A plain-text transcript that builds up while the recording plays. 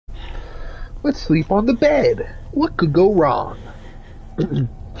Let's sleep on the bed. What could go wrong?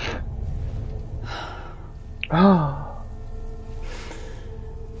 Ah.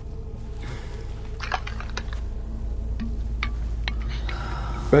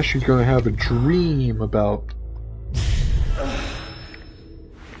 Bet she's gonna have a dream about.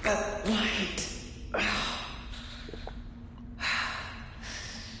 That light.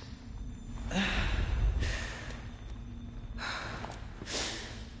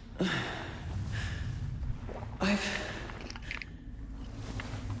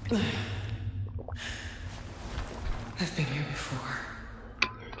 I've been here before.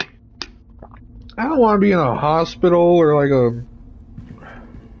 I don't want to be in a hospital or like a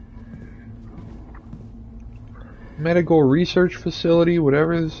medical research facility,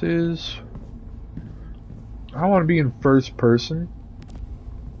 whatever this is. I want to be in first person.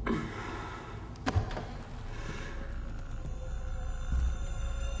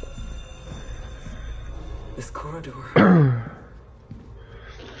 This corridor. I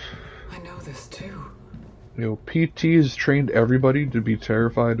know this too. You know, PT has trained everybody to be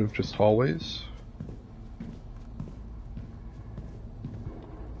terrified of just hallways.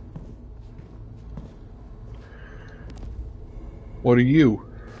 What are you?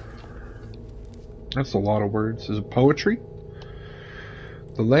 That's a lot of words. Is it poetry?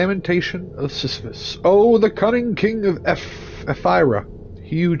 The Lamentation of Sisyphus. Oh, the cunning king of Ephyra.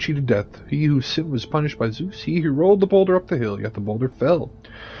 He who cheated death. He whose sin was punished by Zeus. He who rolled the boulder up the hill, yet the boulder fell.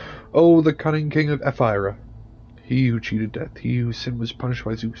 Oh, the cunning king of Ephyra. He who cheated death. He whose sin was punished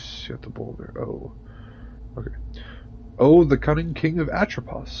by Zeus, yet the boulder. Oh. Okay. Oh, the cunning king of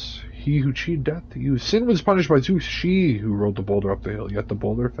Atropos. He who cheated death. He whose sin was punished by Zeus. She who rolled the boulder up the hill, yet the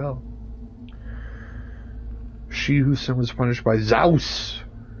boulder fell. She whose sin was punished by Zeus.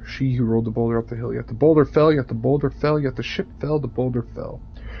 She who rolled the boulder up the hill, yet the boulder fell, yet the boulder fell, yet the ship fell, the boulder fell.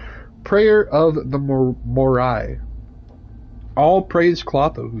 Prayer of the Morai. All praise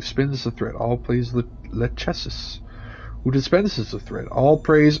Clotho, who spins the thread. All praise Lachesis, who dispenses the thread. All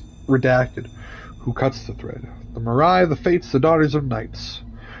praise Redacted, who cuts the thread. The Morai, the Fates, the daughters of Knights.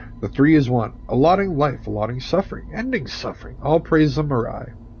 The three is one, allotting life, allotting suffering, ending suffering. All praise the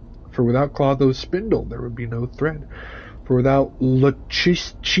Morai. For without Clotho's spindle, there would be no thread. For without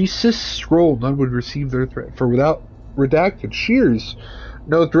Lachesis' scroll, none would receive their thread. For without Redacted shears,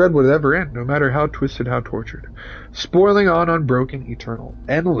 no thread would ever end, no matter how twisted, how tortured. Spoiling on, unbroken, eternal,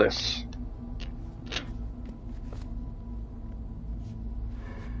 endless.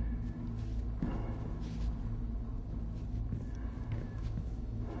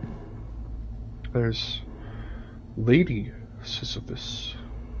 There's Lady Sisyphus.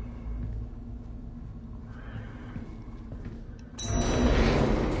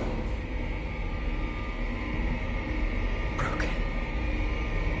 Broken.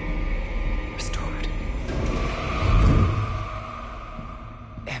 Restored.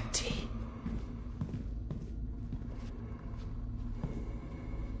 Empty.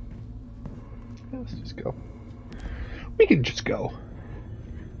 Let's just go. We can just go.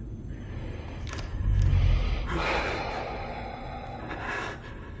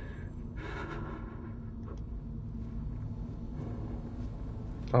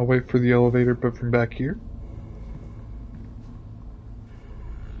 I'll wait for the elevator, but from back here.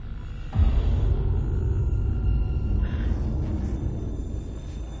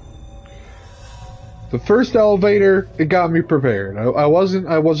 The first elevator, it got me prepared. I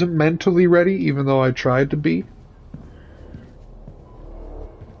wasn't mentally ready, even though I tried to be.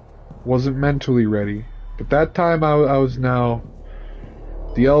 Wasn't mentally ready, but that time I was now.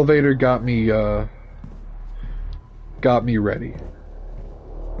 The elevator got me ready.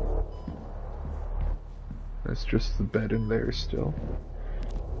 That's just the bed in there still.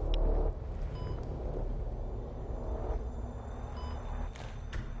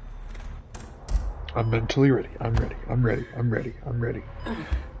 I'm mentally ready. I'm ready. I'm ready. I'm ready. I'm ready.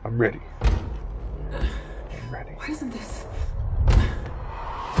 I'm ready. I'm ready. Why isn't this?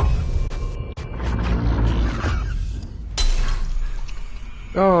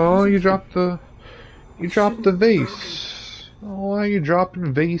 Oh, you dropped the vase. Oh, why are you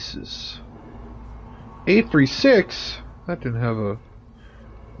dropping vases? 836? That didn't have a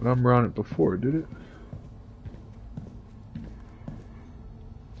number on it before, did it?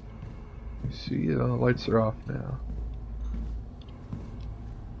 You see, the lights are off now.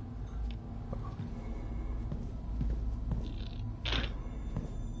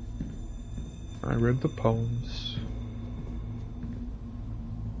 I read the poems.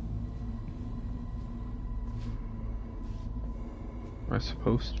 Am I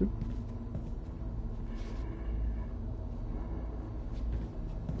supposed to?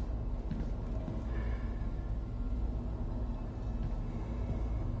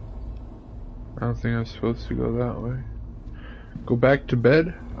 don't think I'm supposed to go that way. Go back to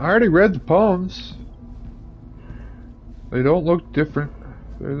bed? I already read the poems. They don't look different.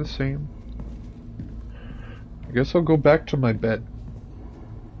 They're the same. I guess I'll go back to my bed.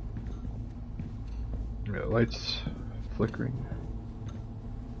 Yeah, lights flickering.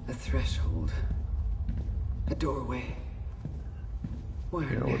 A threshold. A doorway. Where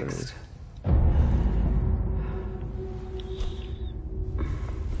next?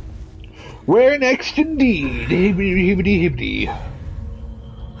 Where next indeed? Hibbity hibbity hibbity.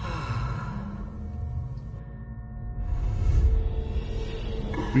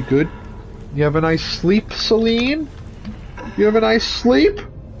 We good? You have a nice sleep, Celine? You have a nice sleep?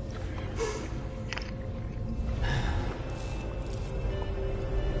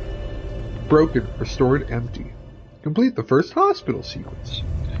 Broken, restored, empty. Complete the first hospital sequence.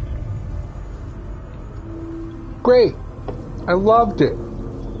 Great. I loved it.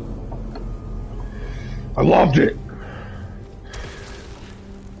 I loved it.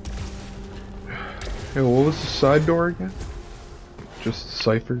 Hey, what was the side door again? Just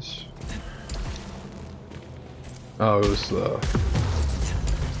ciphers. Oh, it was the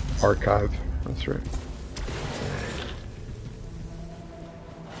archive. That's right.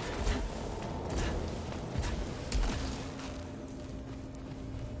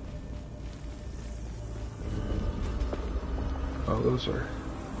 Oh, those are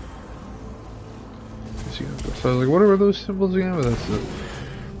xenoglyphs. So I was like, what are those symbols again? But that's the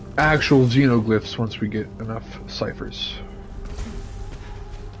actual xenoglyphs once we get enough ciphers.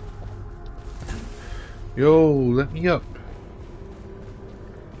 Yo, let me up.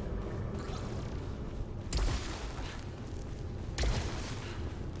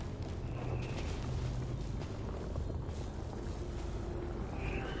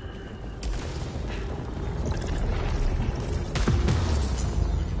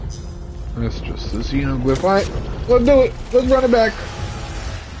 That's just the xenoglyph. Alright, let's do it. Let's run it back.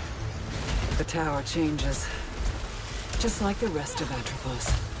 The tower changes. Just like the rest of Atropos.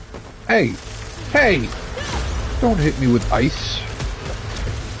 Hey! Hey! Don't hit me with ice.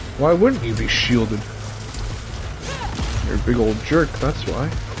 Why wouldn't you be shielded? You're a big old jerk, that's why.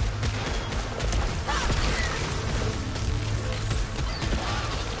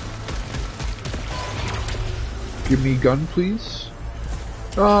 Give me a gun, please.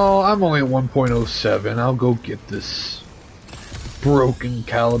 Oh, I'm only at 1.07. I'll go get this broken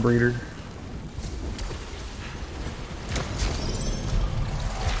calibrator.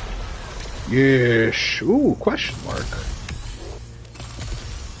 Yes. Ooh, question mark.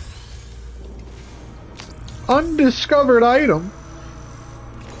 Undiscovered item.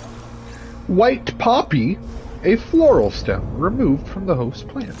 White poppy, a floral stem removed from the host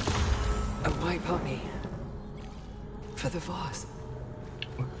plant. A white poppy. For the vase.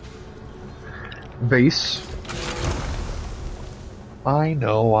 Vase. I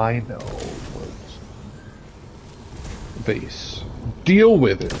know. Vase. Deal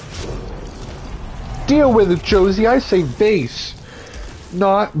with it. Deal with it, Josie. I say vase,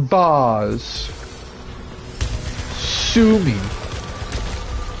 not vase. Sue me.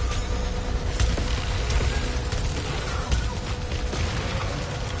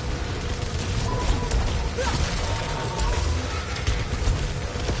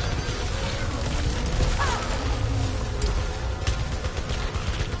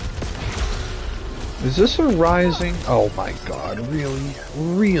 Is this a rising? Oh my god, really?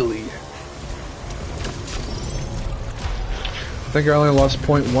 Really? I think I only lost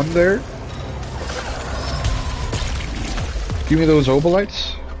 0.1 there. Give me those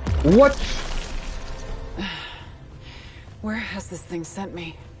obolites. What? Where has this thing sent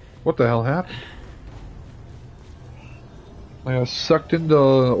me? What the hell happened? I got sucked into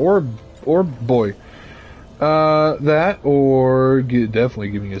orb boy. That or definitely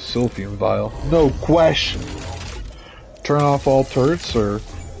give me a Sylphium vial. No question. Turn off all turrets or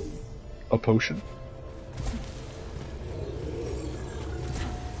a potion.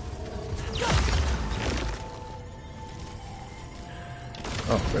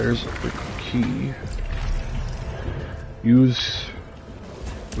 Oh, there's a freaking key. Use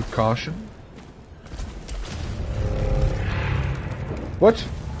with caution. What?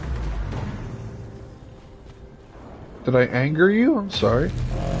 Did I anger you? I'm sorry.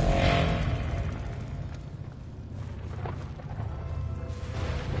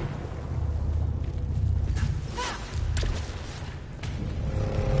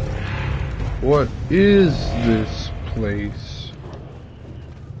 What is this place?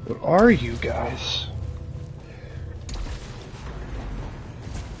 What are you guys?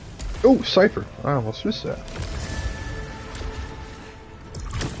 Oh, Cypher. I almost missed that.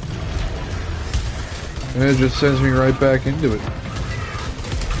 And it just sends me right back into it.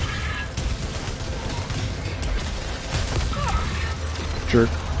 Jerk.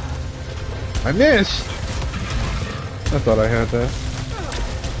 I missed! I thought I had that.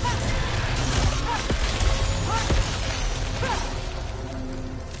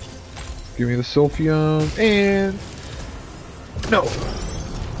 Give me the Sylphium, and... No!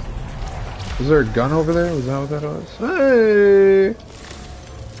 Was there a gun over there? Was that what that was? Hey!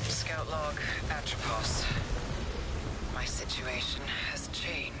 Scout log, Atropos. My situation has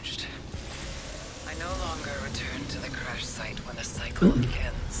changed. I no longer return to the crash site when the cycle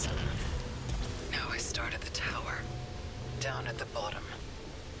ends. Now I start at the tower, down at the bottom,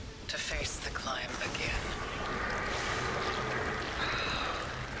 to face the climb again.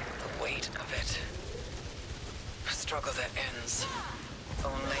 The weight of it. A struggle that ends,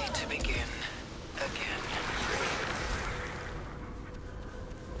 only to begin again.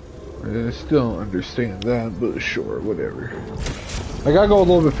 I still don't understand that, but sure, whatever. I gotta go a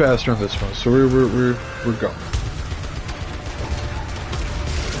little bit faster on this one, so we're going.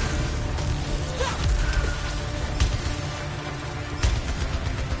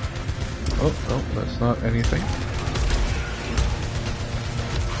 Oh, no, that's not anything.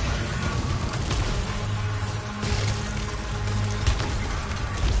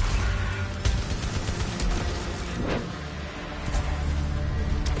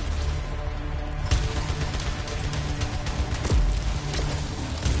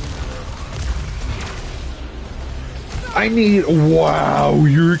 I need... Wow,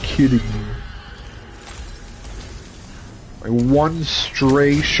 you're kidding me. Like one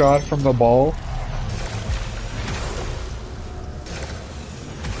stray shot from the ball?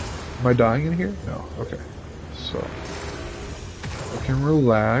 Am I dying in here? No. Okay. So... I can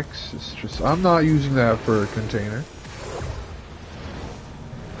relax. It's just... I'm not using that for a container.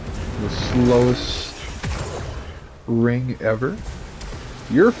 The slowest ring ever.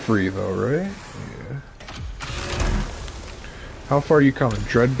 You're free though, right? Yeah. How far are you coming?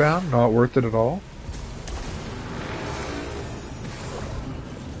 Dreadbound? Not worth it at all?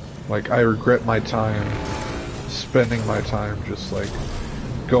 Like, I regret my time, spending my time just, like,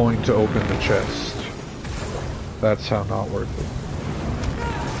 going to open the chest. That's how not worth it.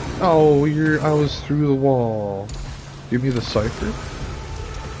 Oh, I was through the wall. Give me the cipher.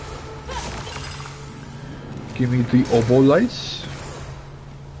 Give me the obolice.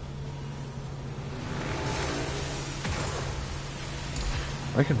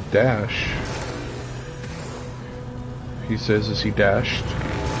 I can dash. He says, is he dashed?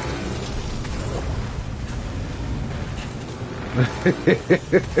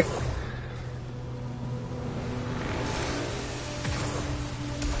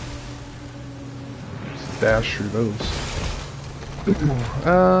 Just dash through those.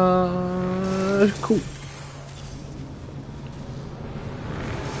 Cool.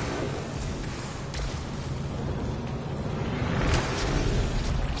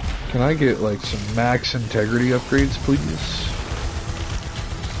 Can I get, like, some max integrity upgrades, please?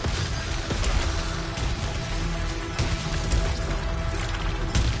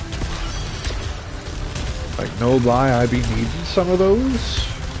 Like, no lie, I be needing some of those.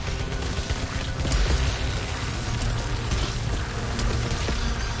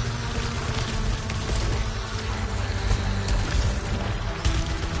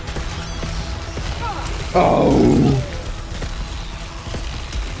 Oh!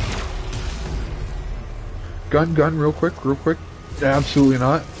 Gun, real quick. Absolutely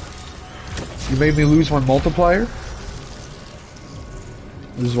not. You made me lose my multiplier.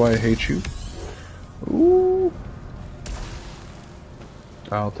 This is why I hate you. Ooh.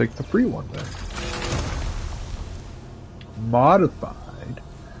 I'll take the free one then. Modified.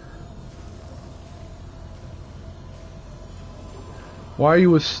 Why are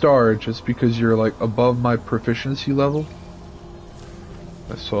you a star? Just because you're like above my proficiency level?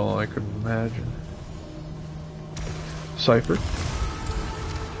 That's all I could imagine. Cipher.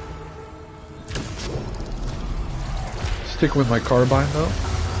 Stick with my carbine though.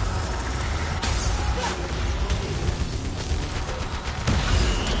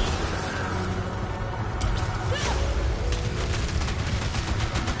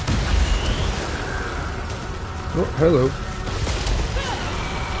 Oh, hello.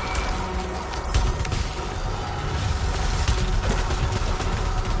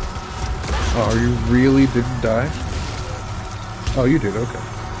 Oh, you really didn't die? Oh, you did, okay.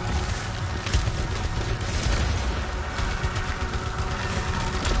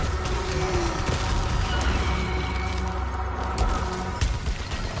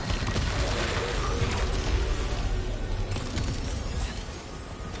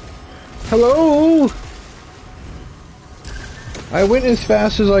 Hello? I went as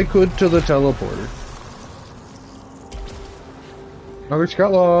fast as I could to the teleporter. Another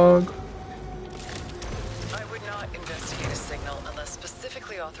scout log. I would not investigate a signal unless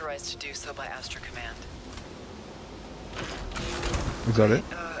specifically authorized to do so by Astra Command. Is that it?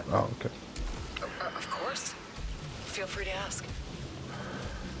 Oh, okay. Of course. Feel free to ask.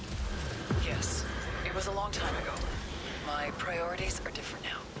 Yes, it was a long time ago. My priorities are different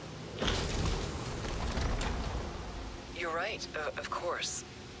now. You're right, of course.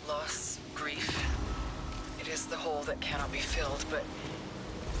 Loss, grief. It is the hole that cannot be filled, but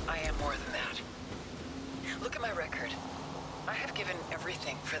I am more than that. Look at my record. I have given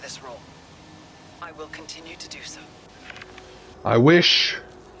everything for this role. I will continue to do so. I wish.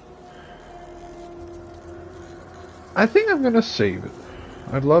 I think I'm gonna save it.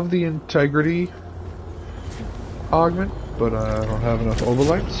 I love the integrity augment, but I don't have enough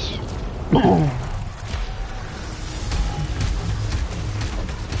overlights.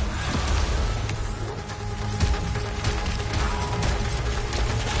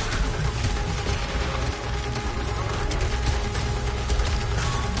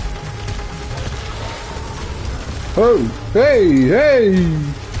 Oh, hey!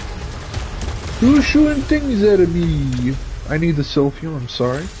 Who's shooting things at me? I need the soul fuel, I'm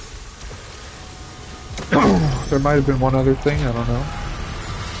sorry. There might have been one other thing, I don't know.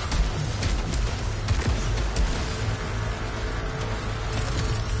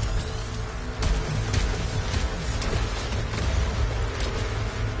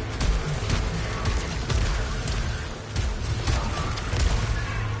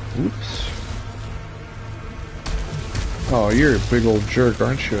 Oops. Oh, you're a big old jerk,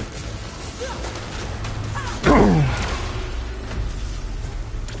 aren't you?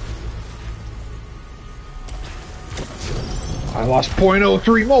 I lost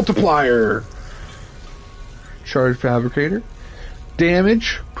 .03 multiplier. Charge fabricator.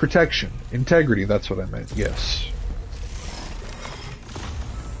 Damage, protection, integrity, that's what I meant, yes.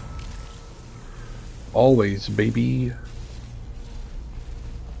 Always, baby.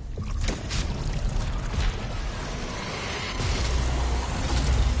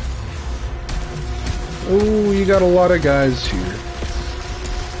 Oh, you got a lot of guys here.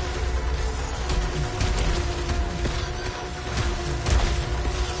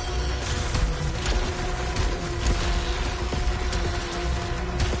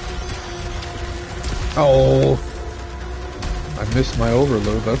 Oh, I missed my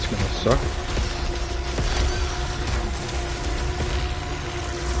overload. That's gonna suck.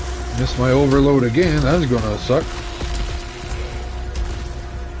 Missed my overload again. That's gonna suck.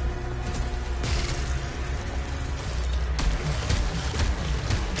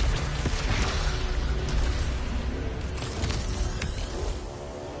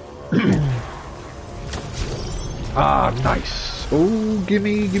 Ah, nice. Oh,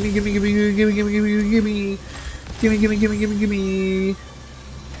 gimme.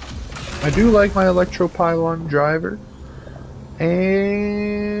 I do like my electropylon driver.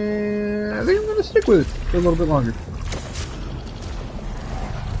 And I think I'm gonna stick with it for a little bit longer.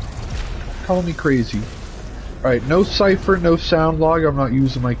 Call me crazy. Alright, no cipher, no sound log. I'm not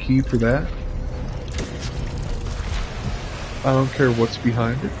using my key for that. I don't care what's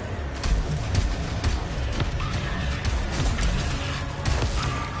behind it.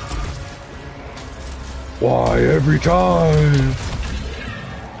 Why every time?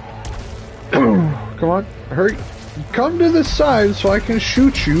 Come on, hurry. Come to the side so I can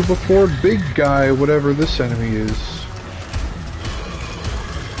shoot you before big guy, whatever this enemy is.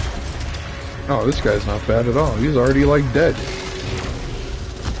 Oh, this guy's not bad at all. He's already, like, dead.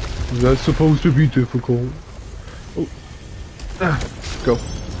 Is that supposed to be difficult? Oh. Go.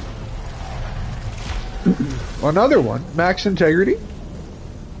 Another one. Max integrity.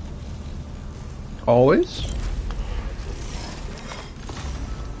 Always.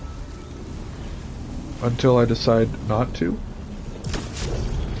 Until I decide not to.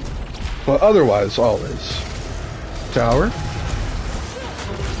 But otherwise, always. Tower.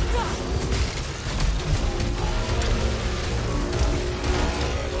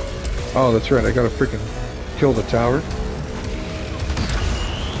 Oh, that's right, I gotta freaking kill the tower.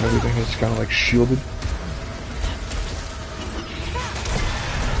 Everything is kind of like shielded.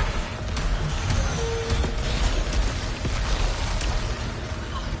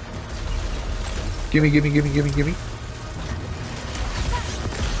 Gimme.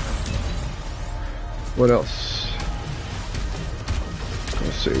 What else?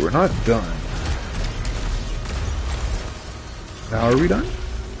 Let's see, we're not done. Now are we done?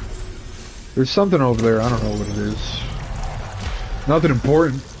 There's something over there, I don't know what it is. Nothing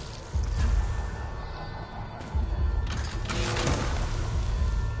important.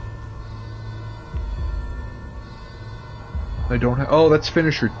 I don't have... Oh, that's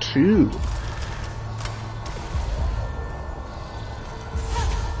finisher 2.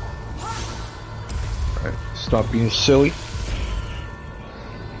 Alright, stop being silly.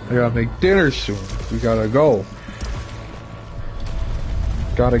 I gotta make dinner soon. We gotta go.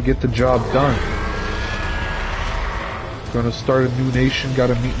 Gotta get the job done. Gonna start a new nation,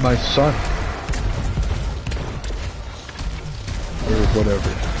 gotta meet my son. Or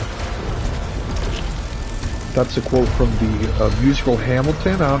whatever. That's a quote from the musical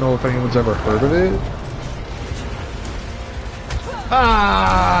Hamilton. I don't know if anyone's ever heard of it.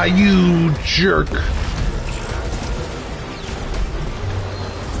 Ah, you jerk.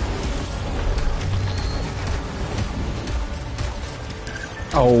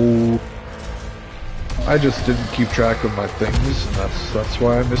 Oh. I just didn't keep track of my things, and that's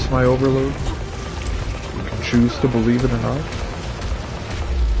why I missed my overload. You can choose to believe it or not.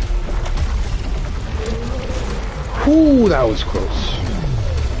 Whew, that was close.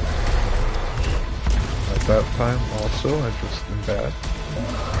 At that time, also, I just am bad.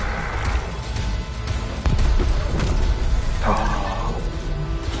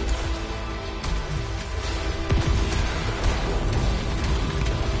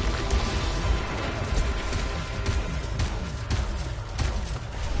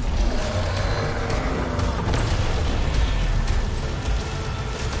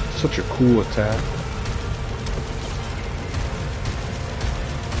 Such a cool attack.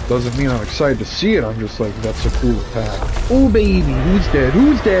 Doesn't mean I'm excited to see it, I'm just like, that's a cool attack. Oh baby, who's dead?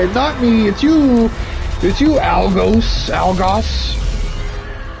 Who's dead? Not me, it's you! It's you, Algos!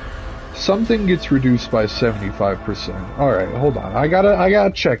 Something gets reduced by 75%. Alright, hold on. I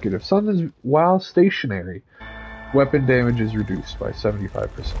gotta check it. If something's while stationary, weapon damage is reduced by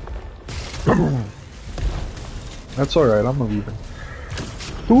 75%. That's alright, I'm moving.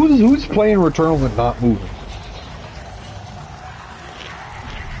 Who's playing Returnal and not moving?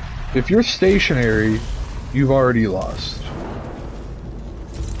 If you're stationary, you've already lost.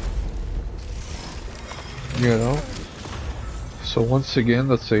 You know? So once again,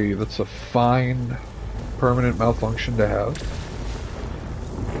 that's a fine permanent malfunction to have.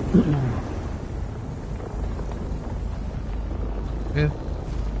 Yeah.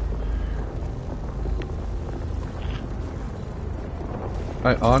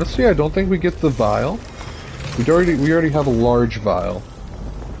 Honestly, I don't think we get the vial. We already have a large vial.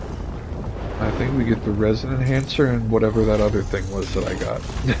 I think we get the resin enhancer and whatever that other thing was that I got.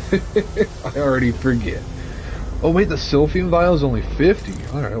 I already forget. Oh wait, the Sylphium vial is only 50.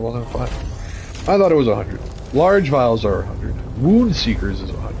 Alright, well then fine. I thought it was 100. Large vials are 100. Wound Seekers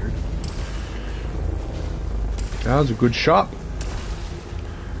is 100. That was a good shop.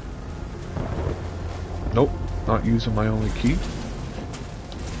 Nope, not using my only key.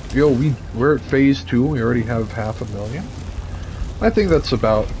 Yo, we're at phase 2 and we already have 500,000. I think that's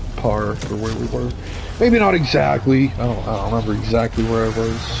about par for where we were. Maybe not exactly. I don't remember exactly where I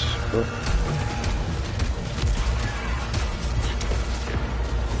was. But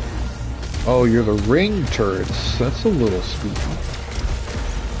oh, you're the ring turrets. That's a little spooky.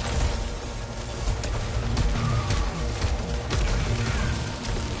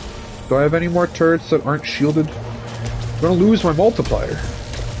 Do I have any more turrets that aren't shielded? I'm gonna lose my multiplier.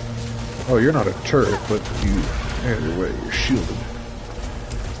 Oh, you're not a turret, but either way, you're shielded.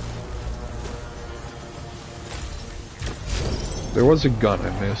 There was a gun I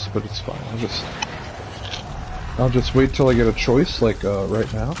missed, but it's fine. I'll just wait till I get a choice, like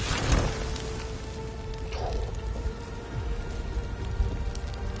right now.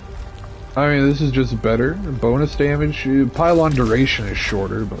 I mean, this is just better. Bonus damage, pylon duration is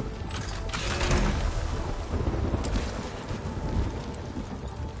shorter, but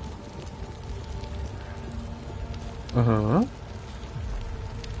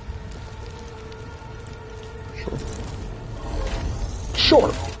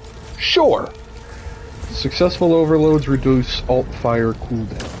Sure. Successful overloads reduce alt fire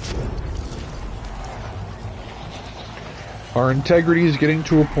cooldown. Our integrity is getting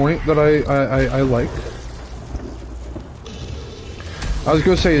to a point that I like. I was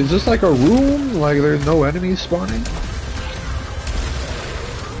gonna say, is this like a room? Like there's no enemies spawning?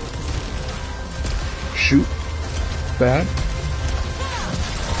 Shoot. Bad.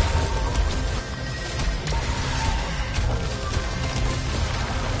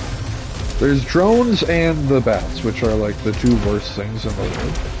 There's drones and the bats, which are like the two worst things in the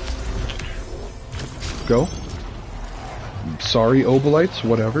world. Go. Sorry, Obolites,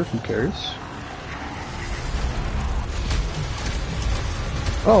 whatever, who cares?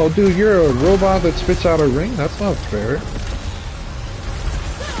 Oh, dude, you're a robot that spits out a ring? That's not fair.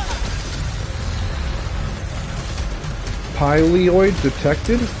 Pyleoid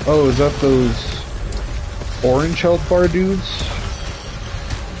detected? Oh, is that those orange health bar dudes?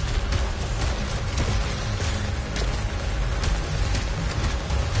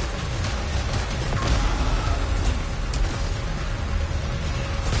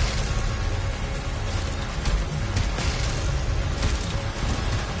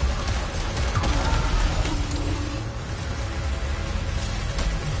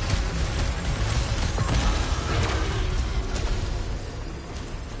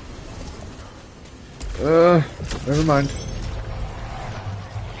 Never mind.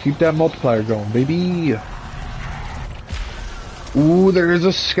 Keep that multiplier going, baby. Ooh, there is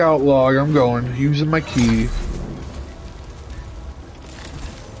a scout log. I'm going. Using my key.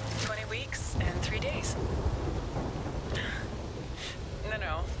 20 weeks and 3 days.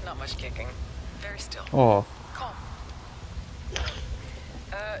 No, not much kicking. Very still. Oh. Calm.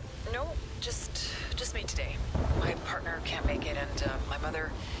 No, just me today. My partner can't make it, and my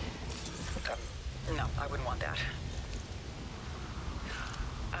mother. No, I wouldn't want that.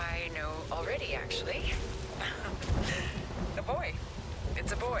 I know already, actually. A boy.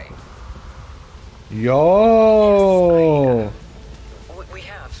 It's a boy. Yo! Yes, we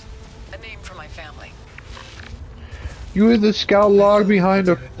have a name for my family. You had the scout log behind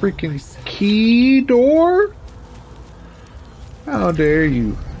a freaking key door? How dare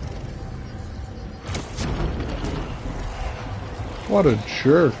you? What a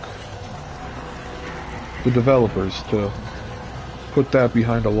jerk. The developers to put that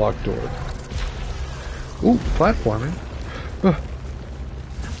behind a locked door. Ooh, platforming. Am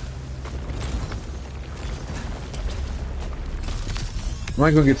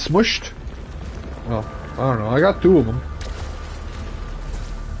I gonna get smushed? Well, I don't know. I got 2 of them.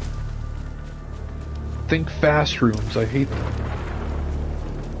 Think fast rooms. I hate them.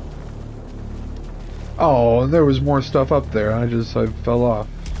 Oh, and there was more stuff up there. I fell off.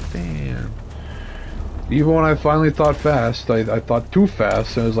 Damn. Even when I finally thought fast, I thought too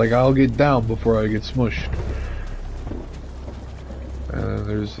fast. I was like, I'll get down before I get smushed. And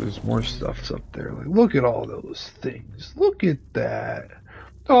there's more stuff up there. Like, look at all those things. Look at that.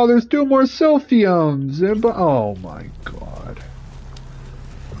 Oh, there's 2 more Sylphiums. Oh my god.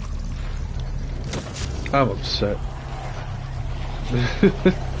 I'm upset.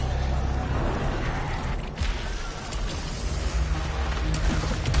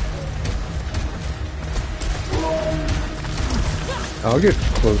 I'll get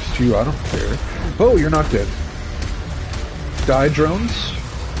close to you, I don't care. Oh, you're not dead. Die, drones?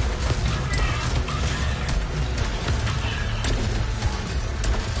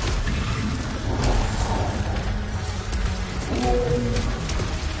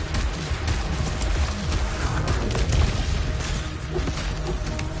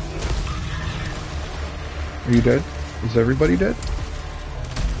 Are you dead? Is everybody dead?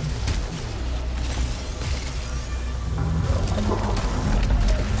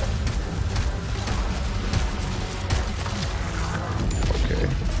 Okay.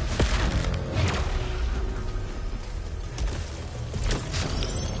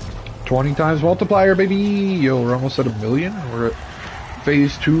 $20 times multiplier, baby! Yo, we're almost at 1 million. We're at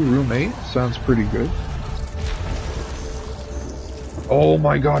phase 2, room 8. Sounds pretty good. Oh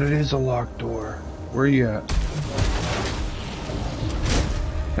my god, it is a locked door. Where are you at?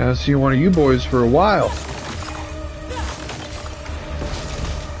 I haven't seen one of you boys for a while.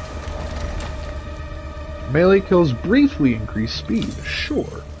 Melee kills briefly increase speed,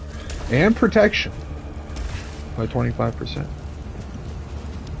 sure. And protection by 25%.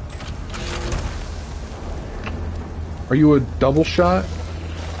 Are you a double shot?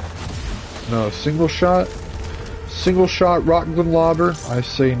 No, single shot? Single shot Rockland Lobber? I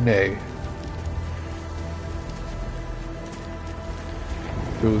say nay.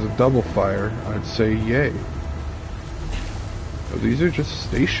 If it was a double fire, I'd say yay. But these are just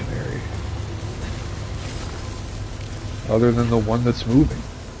stationary. Other than the one that's moving.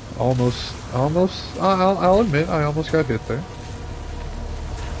 Almost, I'll admit, I almost got hit there.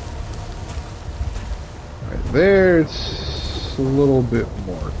 Right there, it's a little bit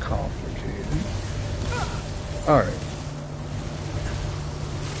more complicated. Alright.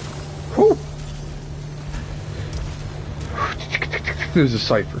 Whew! There's a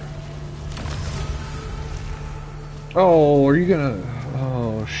cipher. Oh, are you gonna...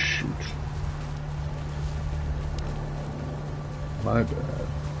 Oh, shoot. My bad.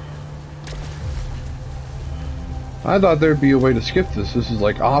 I thought there'd be a way to skip this. This is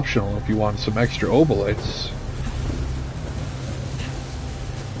like optional if you want some extra obolites.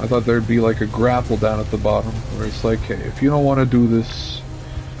 I thought there'd be like a grapple down at the bottom where it's like, hey, if you don't want to do this,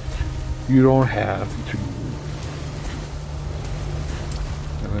 you don't have to.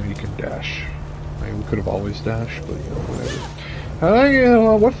 you can dash. I mean, we could have always dashed, but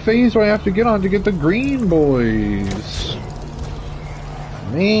whatever. What phase do I have to get on to get the green boys?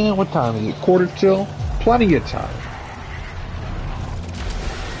 Man, what time is it? Quarter till? Plenty of time.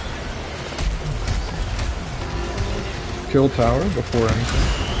 Kill tower before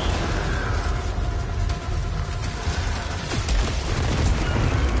anything.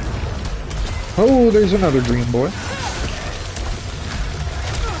 Oh, there's another green boy.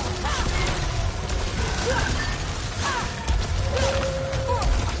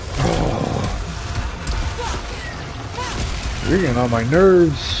 You're getting on my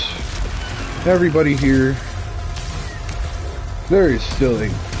nerves. Everybody here. There is still a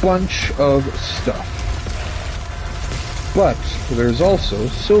bunch of stuff. But there's also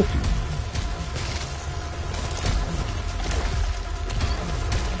Sophie.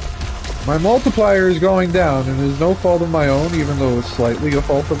 My multiplier is going down, and it is no fault of my own, even though it's slightly a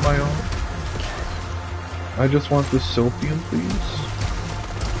fault of my own. I just want the Sylphium, please.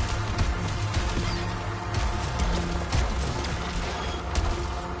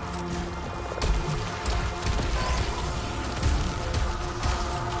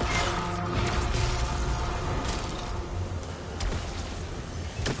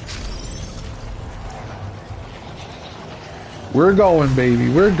 We're going, baby.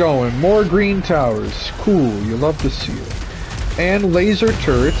 We're going. More green towers. Cool. You love to see it. And laser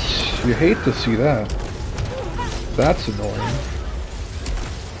turrets. You hate to see that. That's annoying.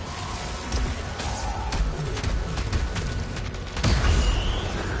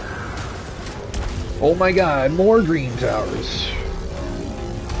 Oh my god, more green towers.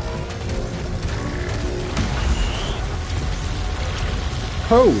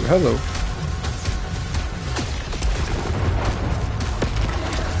 Oh, hello.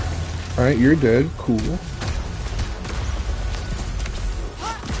 Alright, you're dead. Cool.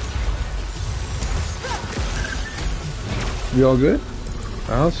 You all good?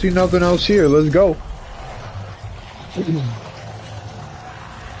 I don't see nothing else here. Let's go.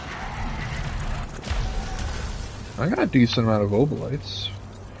 I got a decent amount of obolites.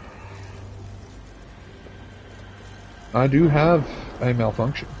 I do have a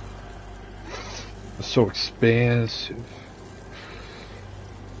malfunction. It's so expansive.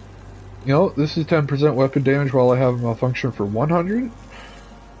 You know, this is 10% weapon damage while I have a malfunction for 100.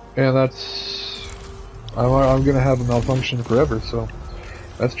 And that's... I'm gonna have a malfunction forever, so...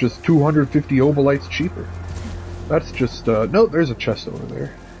 That's just 250 obolites cheaper. That's just, no, there's a chest over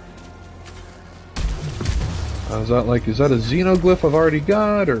there. Is that a xenoglyph I've already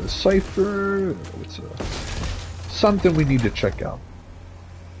got, or a cipher? It's something we need to check out.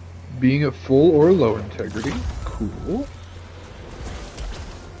 Being at full or low integrity. Cool.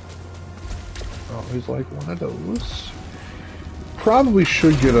 Always like one of those. Probably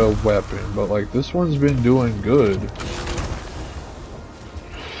should get a weapon, but like this one's been doing good.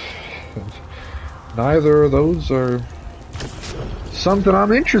 Neither of those are something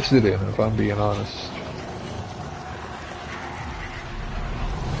I'm interested in, if I'm being honest.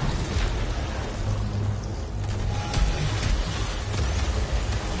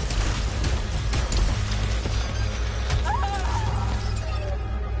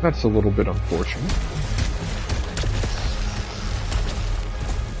 That's a little bit unfortunate.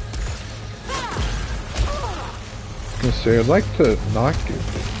 I was gonna say, I'd like to not get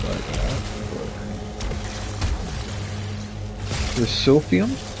hit by that, but... The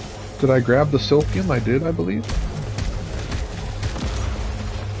Sylphium? Did I grab the Sylphium? I did, I believe.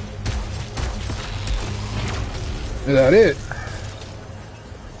 Is that it?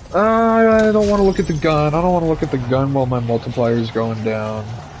 I don't want to look at the gun. I don't want to look at the gun while my multiplier is going down.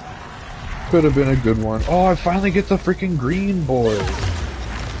 Could have been a good one. Oh, I finally get the freaking green boy.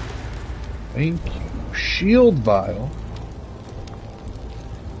 Thank you. Shield vial.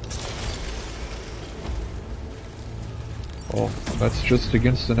 Well, that's just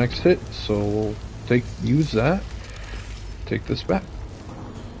against the next hit, so we'll use that. Take this back.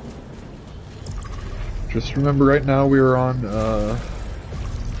 Just remember right now we are on the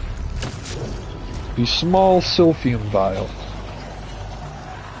small Sylphium vial.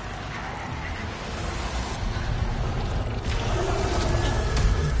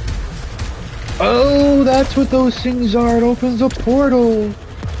 Oh, that's what those things are. It opens a portal.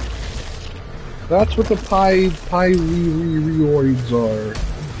 That's what the reoids are.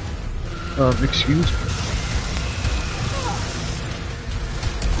 Excuse me.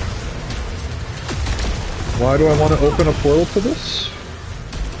 Why do I want to open a portal to this?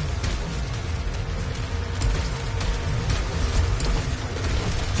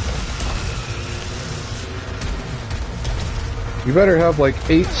 You better have like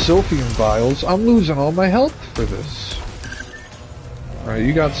 8 Sylphium vials. I'm losing all my health for this. Alright,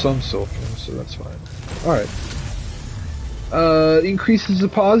 you got some Sylphium, so that's fine. Alright. Increases the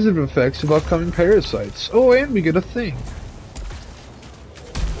positive effects of upcoming parasites. Oh, and we get a thing.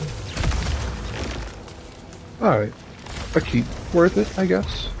 Alright. A keep. Worth it, I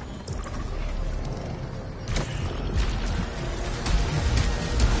guess.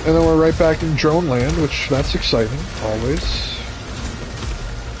 And then we're right back in drone land, which, that's exciting, always.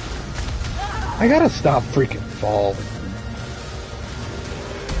 I gotta stop freaking falling.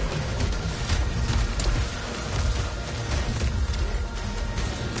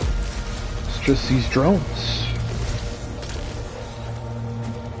 It's just these drones.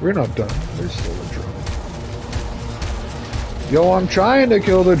 We're not done. There's still a drone. Yo, I'm trying to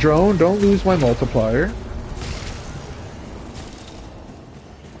kill the drone. Don't lose my multiplier.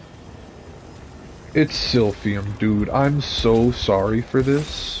 It's Sylphium, dude. I'm so sorry for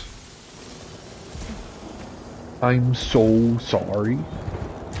this. I'm so sorry.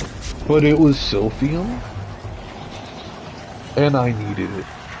 But it was Sylphium. And I needed it.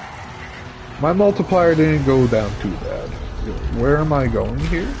 My multiplier didn't go down too bad. Where am I going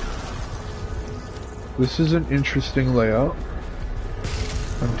here? This is an interesting layout.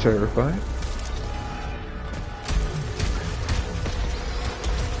 I'm terrified.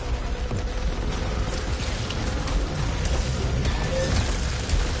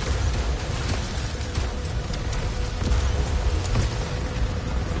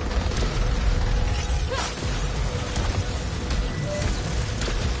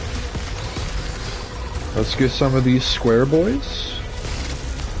 Let's get some of these square boys.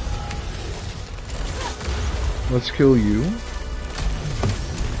 Let's kill you.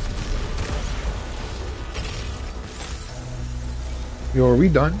 Yo, are we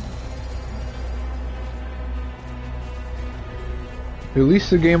done? At least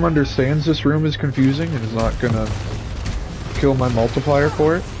the game understands this room is confusing and is not gonna kill my multiplier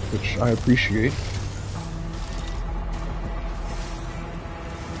for it, which I appreciate.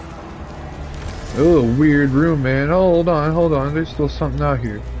 Oh, weird room, man. Oh, hold on. There's still something out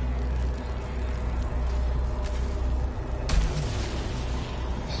here.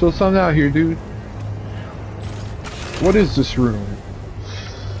 Still something out here, dude. What is this room?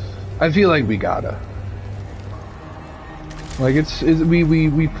 I feel like we gotta. Like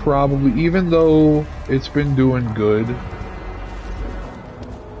we probably, even though it's been doing good,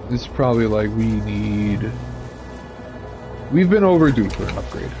 it's probably like we've been overdue for an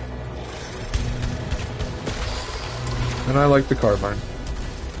upgrade. And I like the carbine.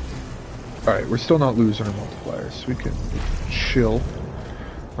 Alright, we're still not losing our multipliers. We can chill.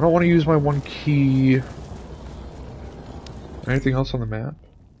 I don't want to use my one key. Anything else on the map?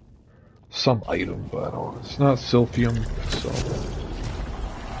 Some item, but it's not Sylphium, so...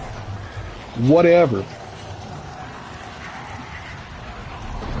 whatever.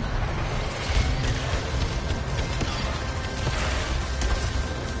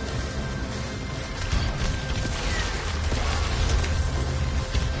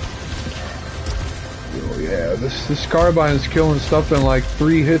 Yeah, this carbine is killing stuff in like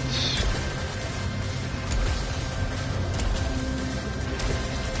 3 hits.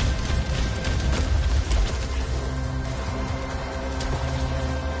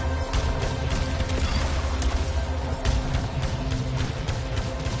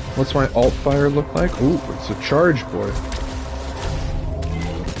 What's my alt fire look like? Ooh, it's a charge boy.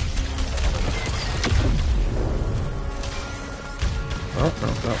 Oh, no,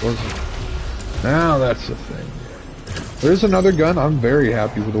 that wasn't. Now that's the thing. There's another gun. I'm very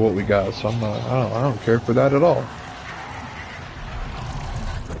happy with what we got, so I don't care for that at all.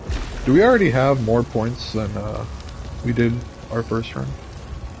 Do we already have more points than we did our first run?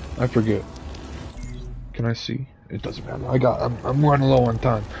 I forget. Can I see? It doesn't matter. I'm running low on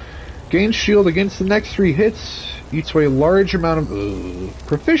time. Gain shield against the next 3 hits. Eats away a large amount of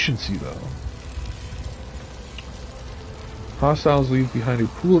proficiency though. Hostiles leave behind a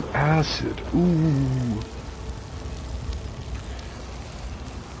pool of acid. Ooh.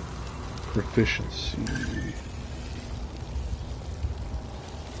 Proficiency.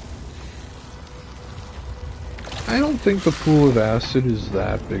 I don't think the pool of acid is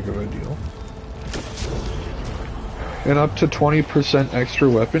that big of a deal. And up to 20% extra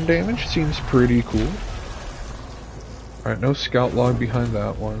weapon damage seems pretty cool. Alright, no scout log behind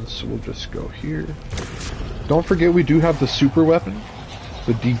that one, so we'll just go here. Don't forget we do have the super weapon.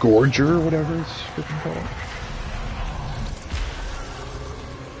 The degorger or whatever it's freaking called.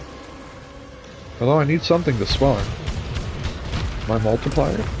 Although I need something to spawn. My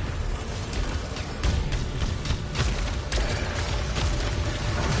multiplier?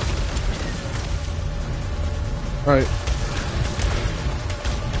 Alright.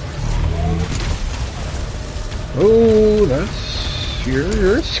 Oh, that's...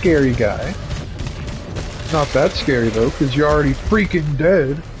 You're a scary guy. Not that scary, though, because you're already freaking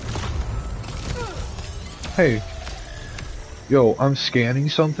dead. Hey. Yo, I'm scanning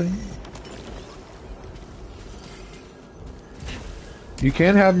something. You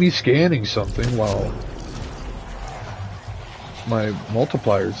can't have me scanning something while my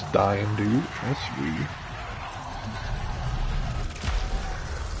multiplier's dying, dude. That's weird.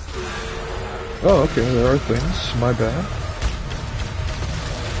 Oh, okay, there are things. My bad.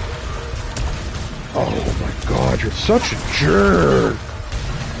 Oh my god, you're such a jerk!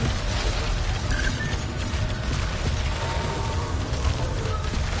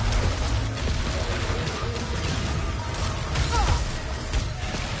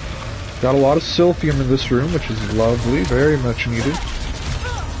 Got a lot of silphium in this room, which is lovely, very much needed.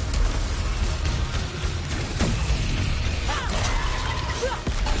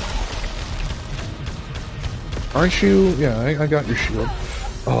 Aren't you? Yeah, I got your shield.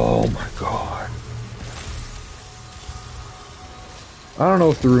 Oh my god. I don't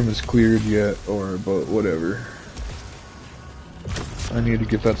know if the room is cleared yet, but whatever. I need to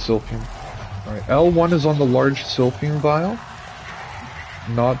get that silphium. Alright, L1 is on the large silphium vial.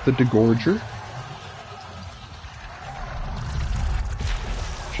 Not the degorger.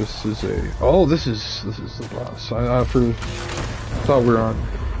 Just as a... Oh, this is the boss. I thought we were on...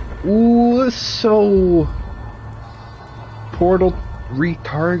 Ooh, so... Portal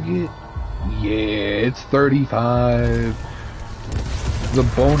retarget? Yeah, it's 35. The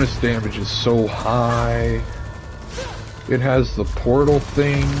bonus damage is so high. It has the portal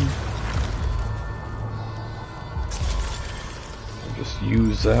thing. Just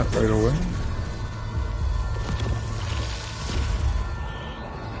use that right away.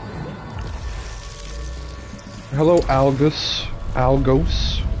 Hello, Algos.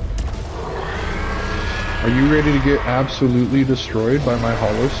 Are you ready to get absolutely destroyed by my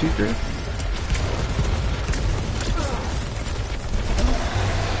Hollow Seeker?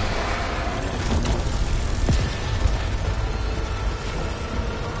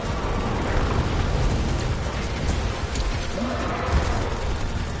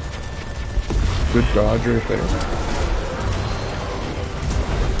 Good dodge right there.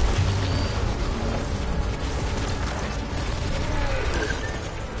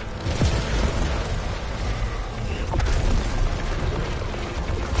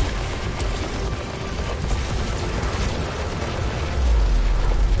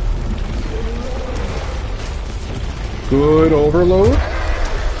 Good overload.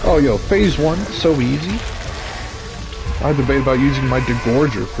 Oh, yo, phase 1, so easy. I debate about using my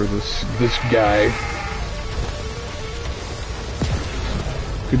degorger for this guy.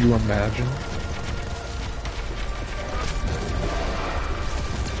 Could you imagine?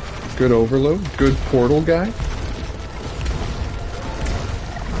 Good overload, good portal guy.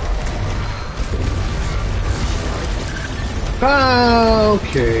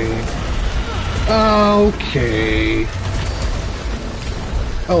 Okay. Okay.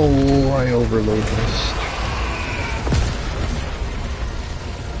 Oh, I overload missed.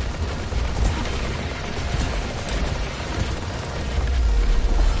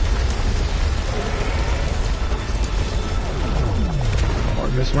 Oh, I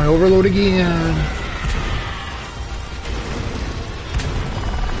missed my overload again.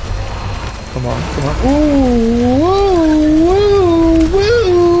 Come on, come on. Ooh, woo, woo,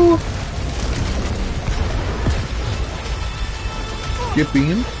 woo. Get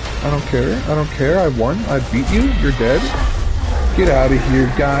beamed. I don't care. I don't care. I won. I beat you. You're dead. Get out of here,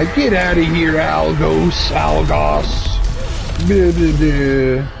 guy. Get out of here, Algos. Blah, blah,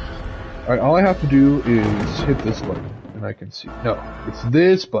 blah. Alright, all I have to do is hit this button, and I can see. No, it's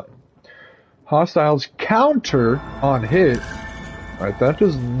this button. Hostiles counter on hit. Alright, that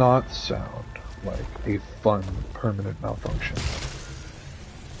does not sound like a fun, permanent malfunction.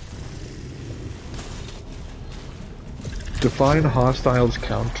 Define hostiles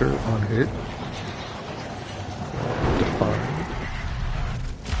counter on hit. Define.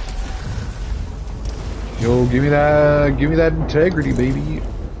 Yo, give me that integrity, baby.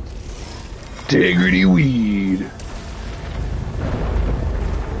 Integrity weed.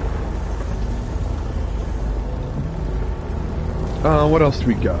 What else do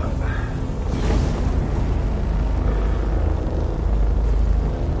we got?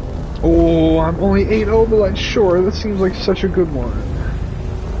 Oh, I'm only 8 Obelite, sure, that seems like such a good one.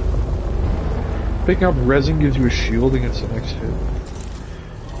 Picking up resin gives you a shield against the next hit.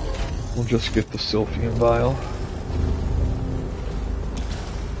 We'll just get the Silphium Vial.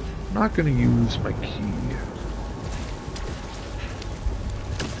 I'm not gonna use my key.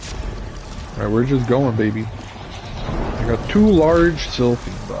 Alright, we're just going, baby. I got 2 large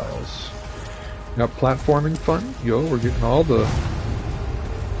Sylphine vials. Got platforming fun. Yo, we're getting all the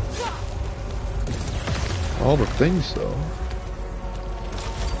things though.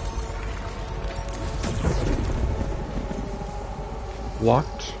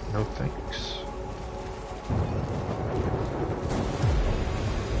 Locked? No thanks.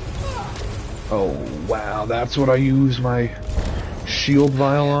 Oh wow, that's what I use my shield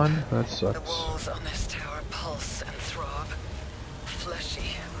vial on? That sucks. The walls on this tower pulse and throb.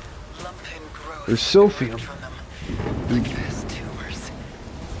 Fleshy, lumping growth. There's Sylphium. From them. Like vast tumors.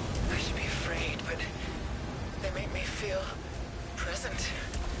 I should be afraid, but they make me feel present.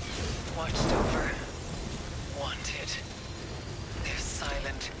 Watched over. Wanted. Their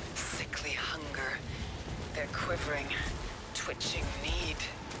silent, sickly hunger. Their quivering, twitching need.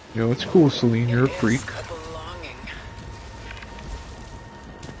 Yo, it's cool, Celine, you're a freak. A belonging.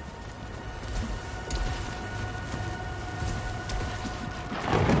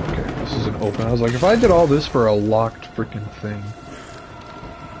 Okay, this isn't open. I was like, if I did all this for a locked freaking thing.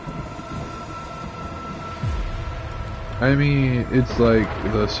 I mean, it's like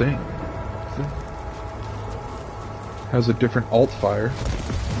the same thing. Has a different alt fire.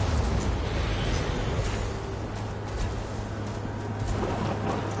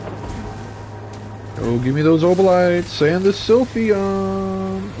 Oh, give me those obolites and the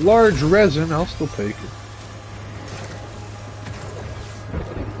Sylphium. Large resin, I'll still take it.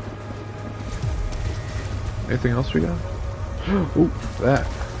 Anything else we got? Ooh, that.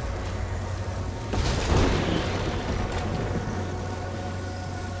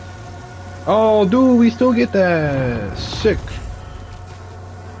 Oh, dude, we still get that. Sick.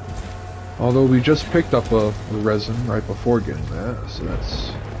 Although we just picked up a resin right before getting that, so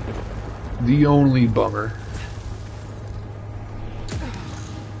that's the only bummer.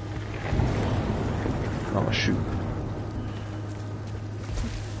 Oh, shoot.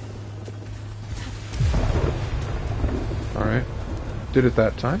 Alright. Did it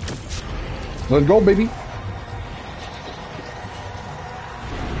that time. Let's go, baby.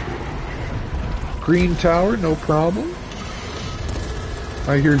 Green tower, no problem.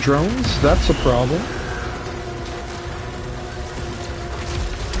 I hear drones, that's a problem.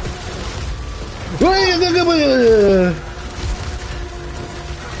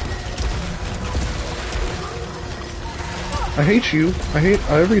 I hate you. I hate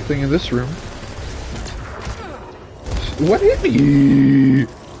everything in this room. What hit me?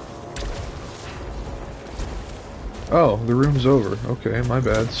 Oh, the room's over. Okay, my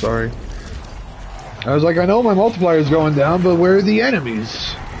bad. Sorry. I was like, I know my multiplier's going down, but where are the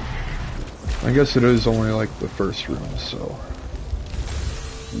enemies? I guess it is only like the first room, so...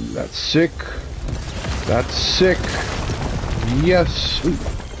 That's sick. That's sick. Yes. Ooh.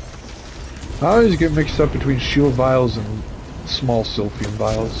 I always get mixed up between shield vials and small Sylphium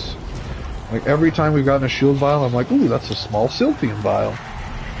vials. Like every time we've gotten a shield vial, I'm like, ooh, that's a small Sylphium vial.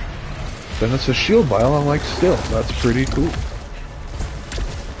 Then it's a shield vial, I'm like, still, that's pretty cool.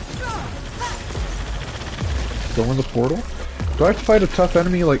 Go in the portal. Do I have to fight a tough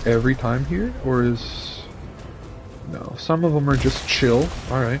enemy like every time here? Or is... No, some of them are just chill.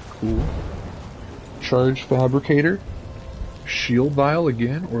 Alright, cool. Charge fabricator. Shield vial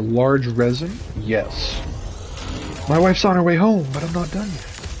again. Or large resin. Yes. My wife's on her way home, but I'm not done yet.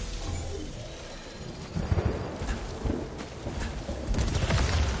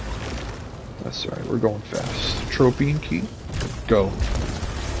 That's alright, we're going fast. Tropian key. Go.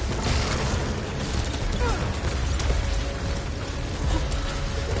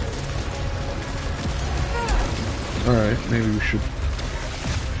 Alright, maybe we should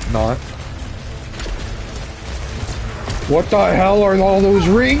not. What the hell are all those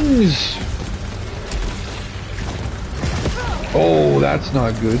rings? Oh, that's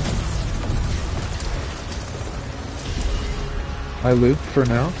not good. I live for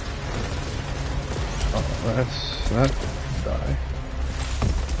now. Oh, that die.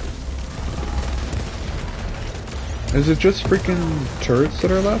 Is it just freaking turrets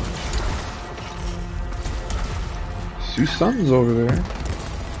that are left? Susan's over there.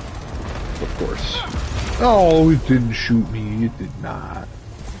 Of course. Oh, it didn't shoot me. It did not.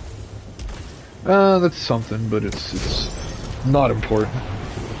 That's something, but it's not important.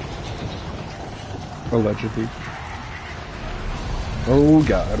 Allegedly. Oh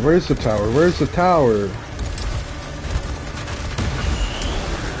god, where's the tower? Where's the tower?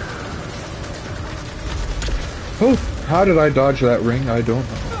 Oh, how did I dodge that ring? I don't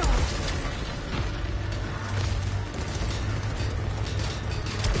know.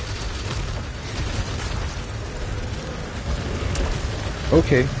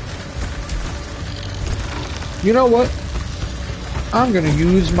 Okay. You know what? I'm gonna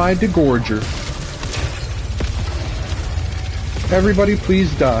use my degorger. Everybody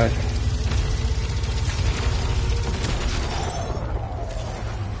please die.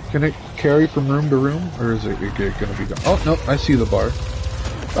 Can it carry from room to room? Or is it gonna be gone? Oh, no, I see the bar.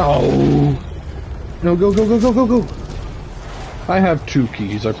 Oh! No, go, go, go, go, go, go! I have 2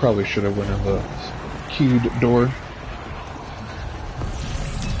 keys. I probably should have went in the keyed door.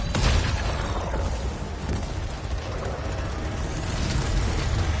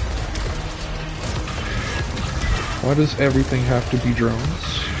 Why does everything have to be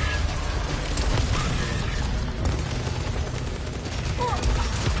drones?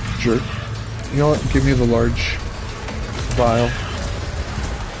 Jerk. You know what? Give me the large vial.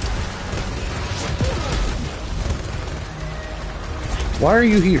 Why are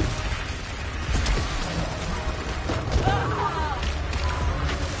you here?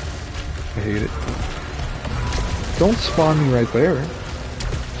 I hate it. Don't spawn me right there.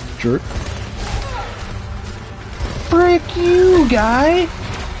 Jerk. Frick you, guy!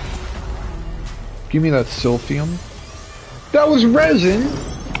 Give me that silphium. That was resin!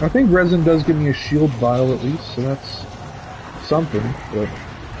 I think resin does give me a shield vial at least, so that's something, but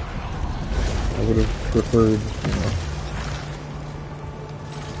I would have preferred, you know.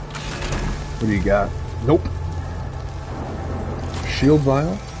 What do you got? Nope. Shield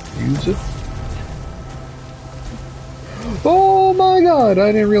vial? Use it. Oh my god,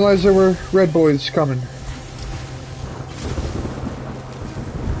 I didn't realize there were red boys coming.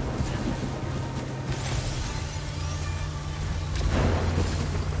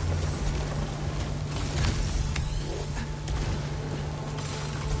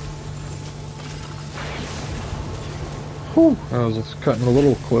 Whew, I was cutting a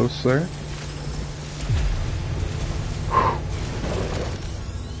little close there.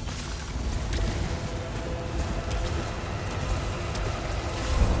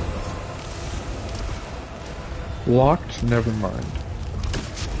 Locked? Never mind.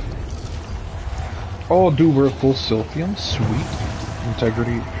 Oh, dude, we're at full silphium? Sweet.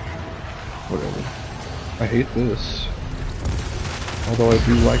 Integrity. Whatever. I hate this. Although I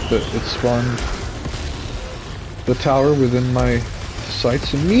do like that it spawned the tower within my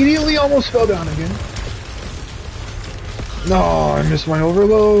sights. Immediately almost fell down again. No, I missed my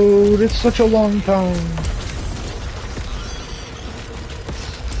overload. It's such a long time.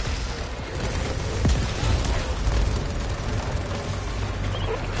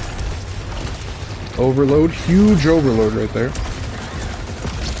 Overload, huge overload right there.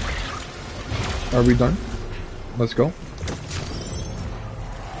 Are we done? Let's go.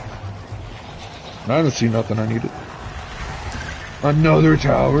 I didn't see nothing I needed. Another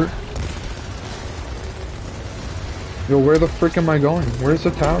tower. Yo, where the frick am I going? Where's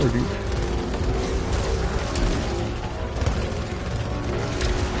the tower, dude?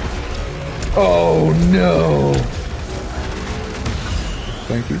 Oh no!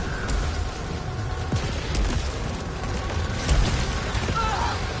 Thank you.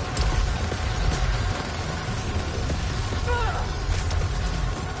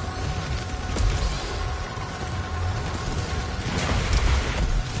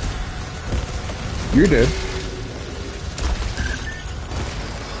 You're dead.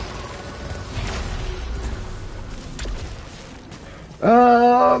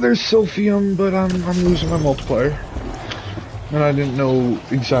 There's silphium, but I'm losing my multiplier. And I didn't know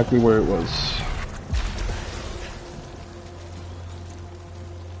exactly where it was.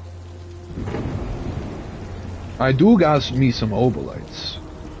 I do got me some obolites.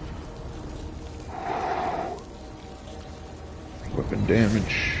 Weapon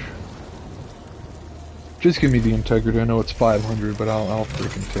damage. Just give me the integrity. I know it's 500, but I'll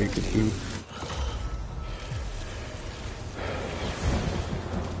freaking take it, dude.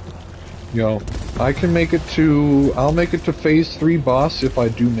 Yo, I can make it to. I'll make it to phase 3 boss if I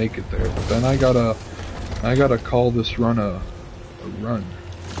do make it there. But then I gotta call this run a run.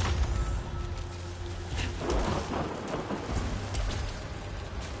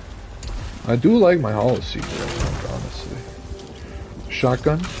 I do like my holoseek, honestly.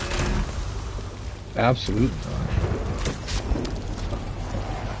 Shotgun? Absolutely not.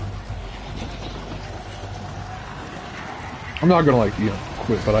 I'm not gonna like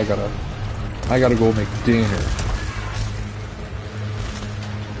quit, but I gotta go make dinner.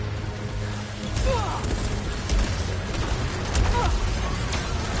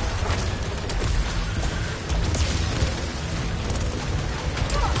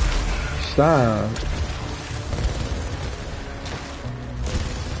 Stop.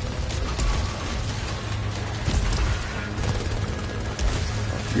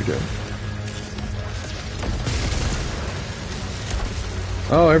 You're dead.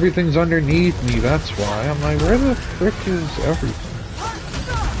 Oh, everything's underneath me, that's why. I'm like, where the frick is everything?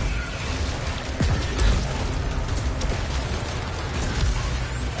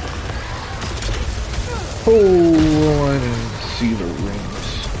 Oh, I didn't see the rings.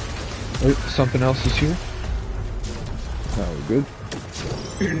 Wait, something else is here? Oh, we're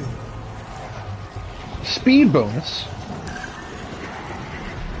good. Speed bonus.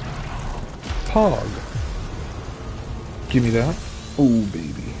 Pog. Give me that. Oh,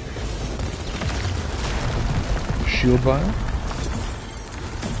 baby. Shield vial.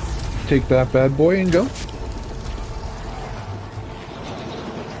 Take that bad boy and go.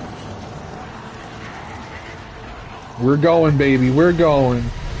 We're going, baby. We're going.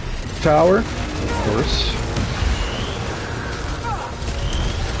 Tower, of course.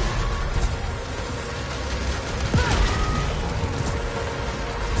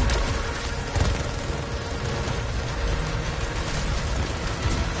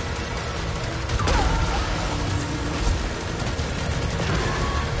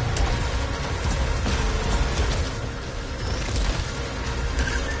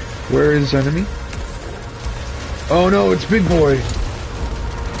 Where is enemy? Oh no, it's big boy.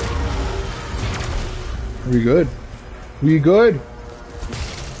 We good? We good?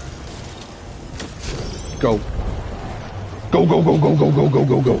 Go. Go, go, go, go, go, go, go,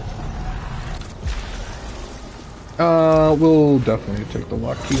 go, go. We'll definitely take the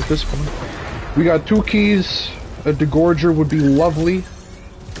lock key at this point. We got 2 keys. A degorger would be lovely.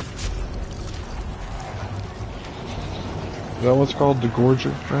 Is that what's called?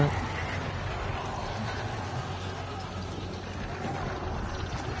 Degorger, right?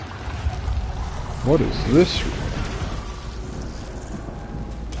 What is this?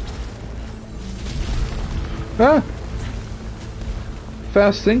 Ah!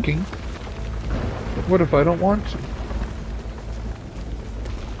 Fast thinking. But what if I don't want to?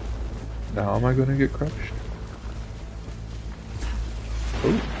 Now am I gonna get crushed?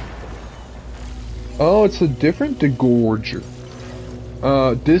 Oh. Oh, it's a different degorger.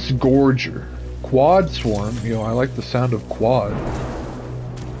 Disgorger. Quad swarm. You know, I like the sound of quad.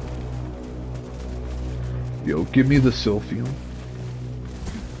 Yo, give me the Sylphium.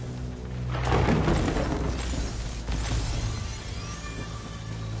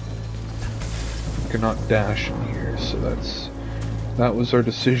 Cannot dash in here, so that was our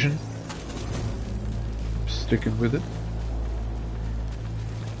decision. Sticking with it.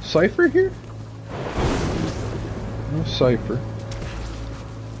 Cypher here? No Cypher.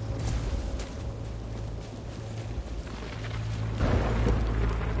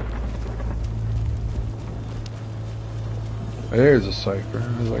 There's a Cypher.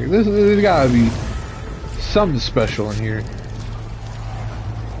 I was like, there's gotta be something special in here.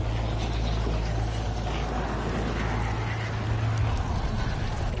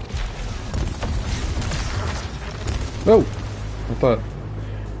 Oh! I thought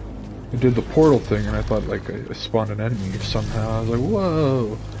I did the portal thing and I thought like I spawned an enemy somehow. I was like,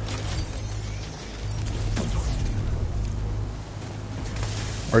 whoa!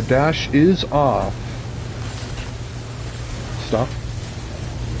 Our dash is off. Stop.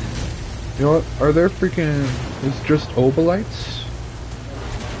 You know what? Are there freaking... It's just obolites?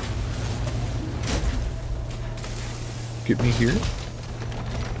 Get me here.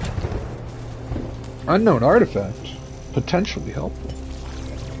 Unknown artifact. Potentially helpful.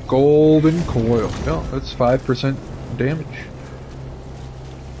 Golden coil. No, that's 5% damage.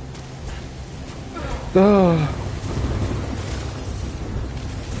 Duh.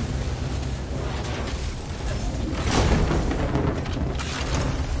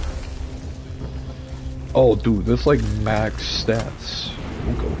 Oh, dude, that's like max stats.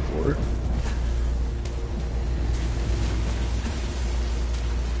 We'll go for it.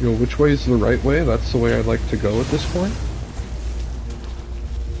 Yo, which way is the right way? That's the way I'd like to go at this point.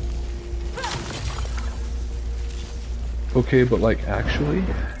 Okay, but like, actually?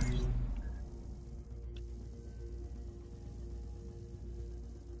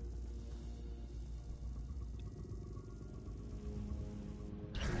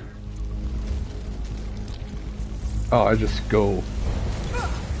 Oh, I just go...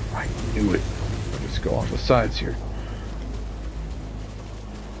 I knew it. I just go on the sides here.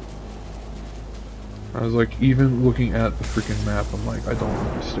 I was like, even looking at the freaking map, I'm like, I don't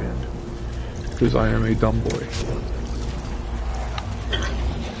understand. Because I am a dumb boy.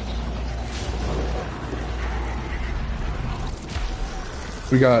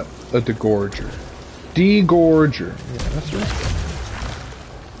 We got a degorger. Degorger. Yeah, that's right.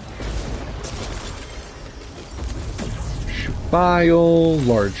 Vial,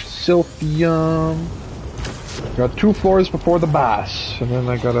 large Sylphium. Got 2 floors before the boss, and then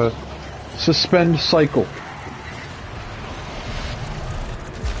I gotta suspend cycle.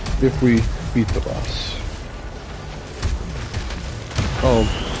 If we beat the boss. Oh,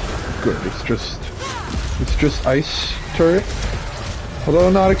 good. It's just ice turret. Although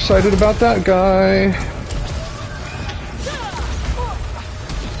I'm not excited about that guy.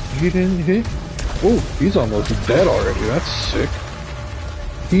 He didn't hit. Oh, he's almost dead already. That's sick.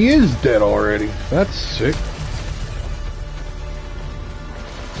 He is dead already. That's sick.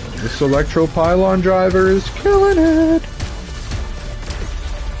 This electro pylon driver is killing it.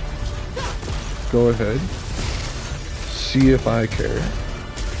 Go ahead. See if I care.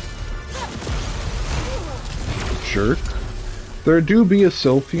 Jerk. There do be a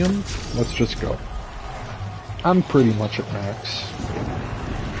Sylphium. Let's just go. I'm pretty much at max.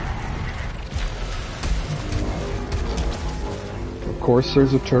 Of course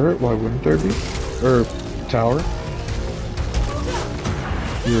there's a turret. Why wouldn't there be? Or tower.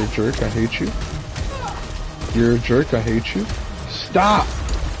 You're a jerk. I hate you. You're a jerk. I hate you. Stop!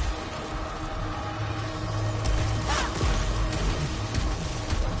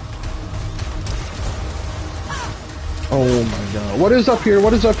 Oh my god. What is up here?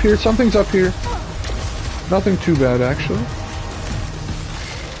 What is up here? Something's up here. Nothing too bad, actually.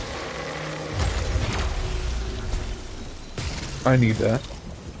 I need that.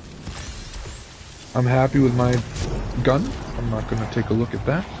 I'm happy with my gun. I'm not going to take a look at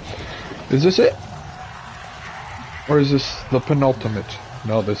that. Is this it? Or is this the penultimate?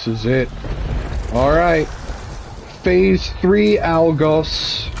 No, this is it. Alright. Phase 3,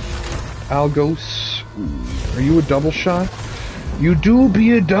 Algos. Algos. Are you a double shot? You do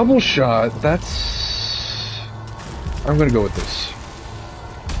be a double shot. That's... I'm gonna go with this.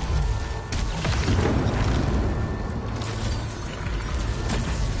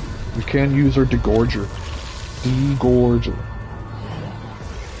 We can use our degorger. Degorger.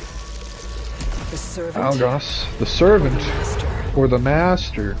 The servant. Algos. The servant. Or the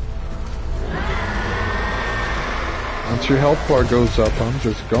master. Once your health bar goes up, I'm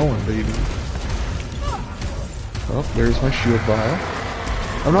just going, baby. Oh, there's my shield vial.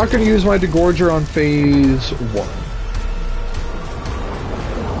 I'm not going to use my degorger on phase 1.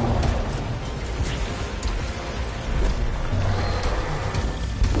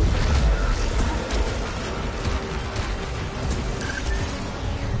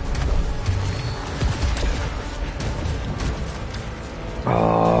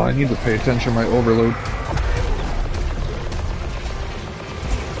 Oh, I need to pay attention to my overload.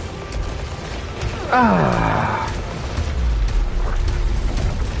 Ah!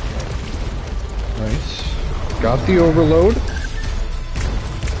 Nice. Got the overload.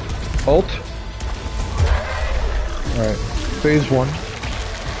 Ult. Alright. Phase 1.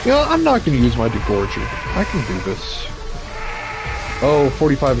 You know, I'm not going to use my degorger. I can do this. Oh,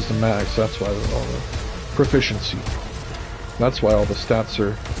 45 is the max. That's why all the proficiency. That's why all the stats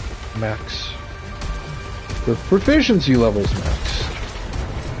are max. The proficiency level's maxed.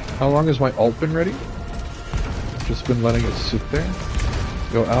 How long has my ult been ready? Just been letting it sit there.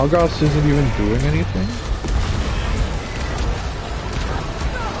 Yo, Algos isn't even doing anything.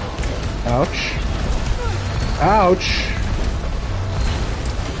 Ouch. Ouch!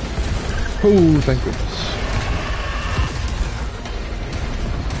 Oh, thank goodness.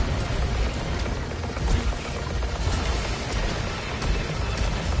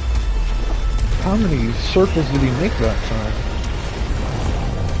 How many circles did he make that time?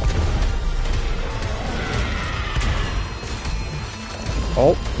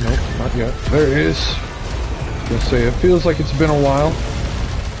 Oh, nope, not yet. There it is. I was gonna say, it feels like it's been a while.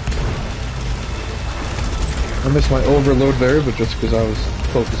 I missed my overload there, but just because I was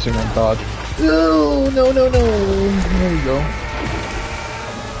focusing on dodge. No, no, no, no. There we go.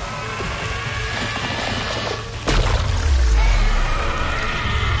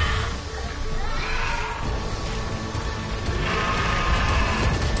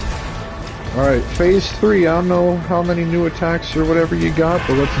 Alright, phase 3. I don't know how many new attacks or whatever you got,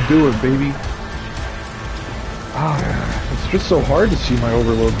 but let's do it, baby. Ah, it's just so hard to see my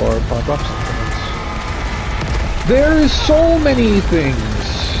overload bar pop up sometimes. There's so many things!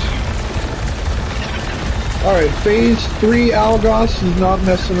 Alright, phase 3 Algos is not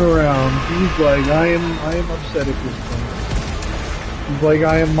messing around. He's like, I am upset at this point. He's like,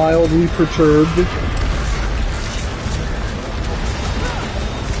 I am mildly perturbed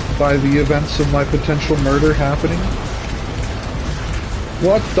by the events of my potential murder happening.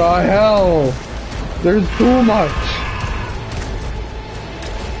 What the hell? There's too much.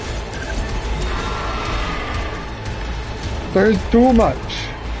 There's too much.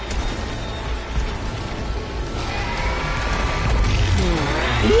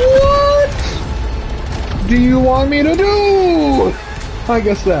 do you want me to do? I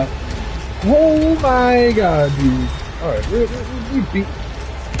guess that. Oh my god, dude. Alright, we beat...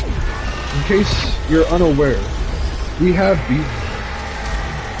 In case you're unaware, we have beat...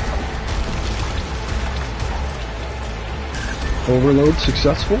 Overload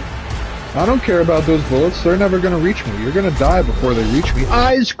successful. I don't care about those bullets. They're never going to reach me. You're going to die before they reach me.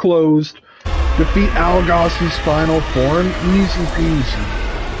 Eyes closed. Defeat Algos's final form. Easy peasy.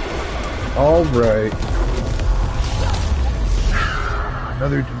 Alright.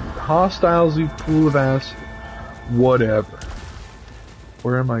 Another dude. Hostiles, you pool of ass. Whatever.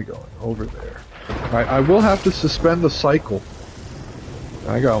 Where am I going? Over there. Alright, I will have to suspend the cycle.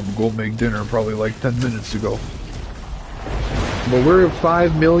 I gotta go make dinner probably like 10 minutes ago. But we're at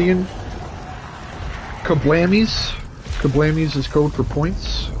 5 million kablammies. Kablammies is code for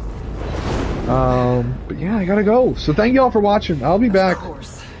points. But yeah, I gotta go. So thank y'all for watching. I'll be back.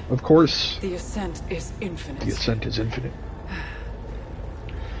 Of course. The ascent is infinite. The ascent is infinite.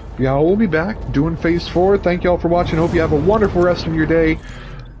 Yeah, we'll be back doing phase 4. Thank y'all for watching. Hope you have a wonderful rest of your day.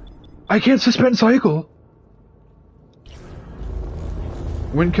 I can't suspend cycle.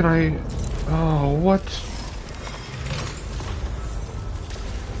 When can I... Oh, what?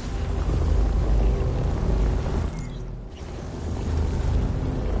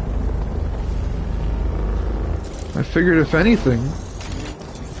 I figured if anything,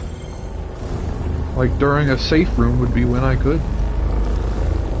 like during a safe room would be when I could.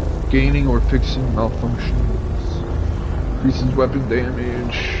 Gaining or fixing malfunctions. Increases weapon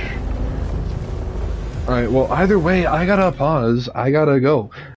damage. Alright, well either way, I gotta pause. I gotta go.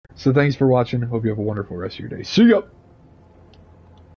 So thanks for watching. Hope you have a wonderful rest of your day. See ya!